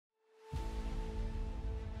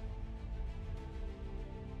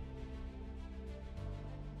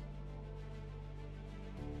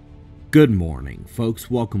Good morning,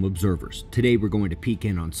 folks. Welcome, observers. Today we're going to peek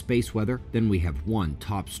in on space weather. Then we have one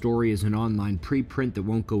top story as an online preprint that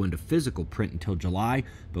won't go into physical print until July,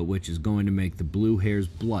 but which is going to make the blue hare's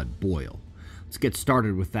blood boil. Let's get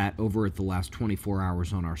started with that over at the last 24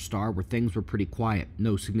 hours on our star, where things were pretty quiet.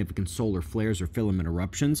 No significant solar flares or filament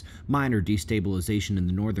eruptions, minor destabilization in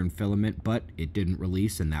the northern filament, but it didn't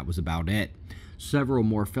release, and that was about it. Several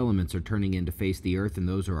more filaments are turning in to face the Earth, and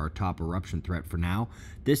those are our top eruption threat for now.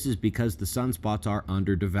 This is because the sunspots are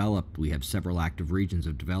underdeveloped. We have several active regions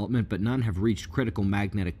of development, but none have reached critical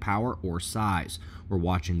magnetic power or size. We're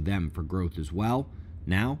watching them for growth as well.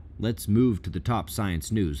 Now, let's move to the top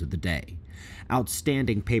science news of the day.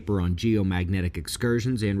 Outstanding paper on geomagnetic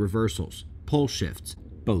excursions and reversals, pole shifts,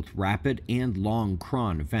 both rapid and long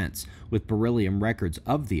chron events, with beryllium records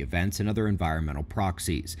of the events and other environmental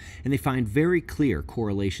proxies. And they find very clear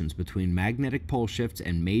correlations between magnetic pole shifts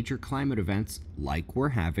and major climate events like we're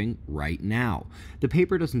having right now. The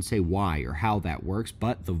paper doesn't say why or how that works,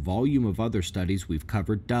 but the volume of other studies we've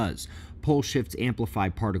covered does. Pole shifts amplify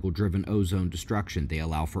particle-driven ozone destruction. They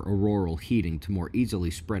allow for auroral heating to more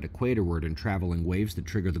easily spread equatorward in traveling waves that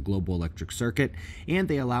trigger the global electric circuit, and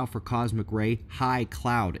they allow for cosmic ray high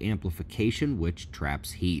cloud amplification, which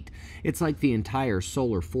traps heat. It's like the entire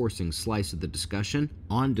solar forcing slice of the discussion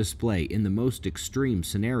on display in the most extreme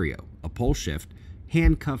scenario, a pole shift,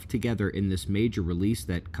 handcuffed together in this major release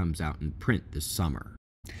that comes out in print this summer.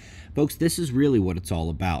 Folks, this is really what it's all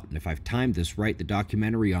about, and if I've timed this right, the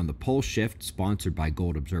documentary on the pole shift, sponsored by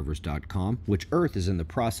goldobservers.com, which Earth is in the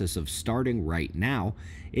process of starting right now,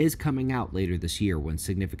 is coming out later this year when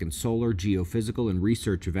significant solar, geophysical, and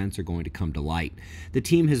research events are going to come to light. The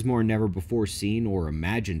team has more never before seen or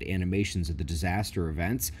imagined animations of the disaster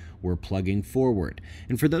events. We're plugging forward.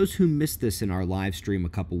 And for those who missed this in our live stream a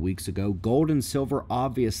couple weeks ago, gold and silver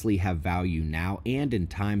obviously have value now and in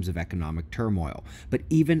times of economic turmoil. But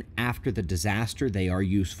even after the disaster, they are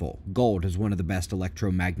useful. Gold is one of the best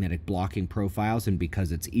electromagnetic blocking profiles, and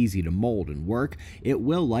because it's easy to mold and work, it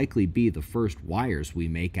will likely be the first wires we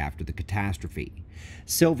make after the catastrophe.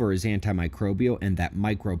 Silver is antimicrobial, and that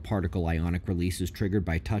microparticle ionic release is triggered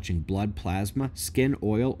by touching blood, plasma, skin,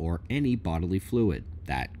 oil, or any bodily fluid.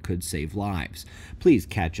 That could save lives. Please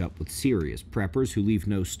catch up with serious preppers who leave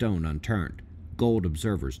no stone unturned.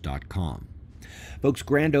 goldobservers.com. Folks,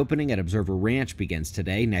 grand opening at Observer Ranch begins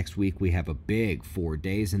today. Next week we have a big 4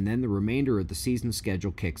 days, and then the remainder of the season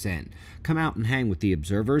schedule kicks in. Come out and hang with the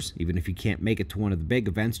observers. Even if you can't make it to one of the big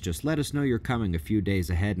events, just let us know you're coming a few days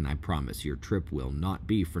ahead, and I promise your trip will not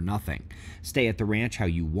be for nothing. Stay at the ranch how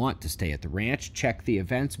you want to stay at the ranch. Check the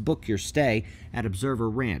events, book your stay at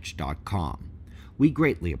observerranch.com. We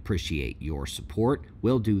greatly appreciate your support.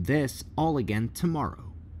 We'll do this all again tomorrow.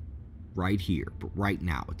 Right here, but right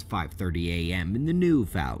now it's 5:30 a.m. in the new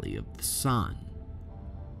Valley of the Sun.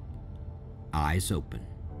 Eyes open,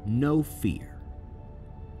 no fear.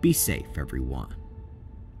 Be safe, everyone.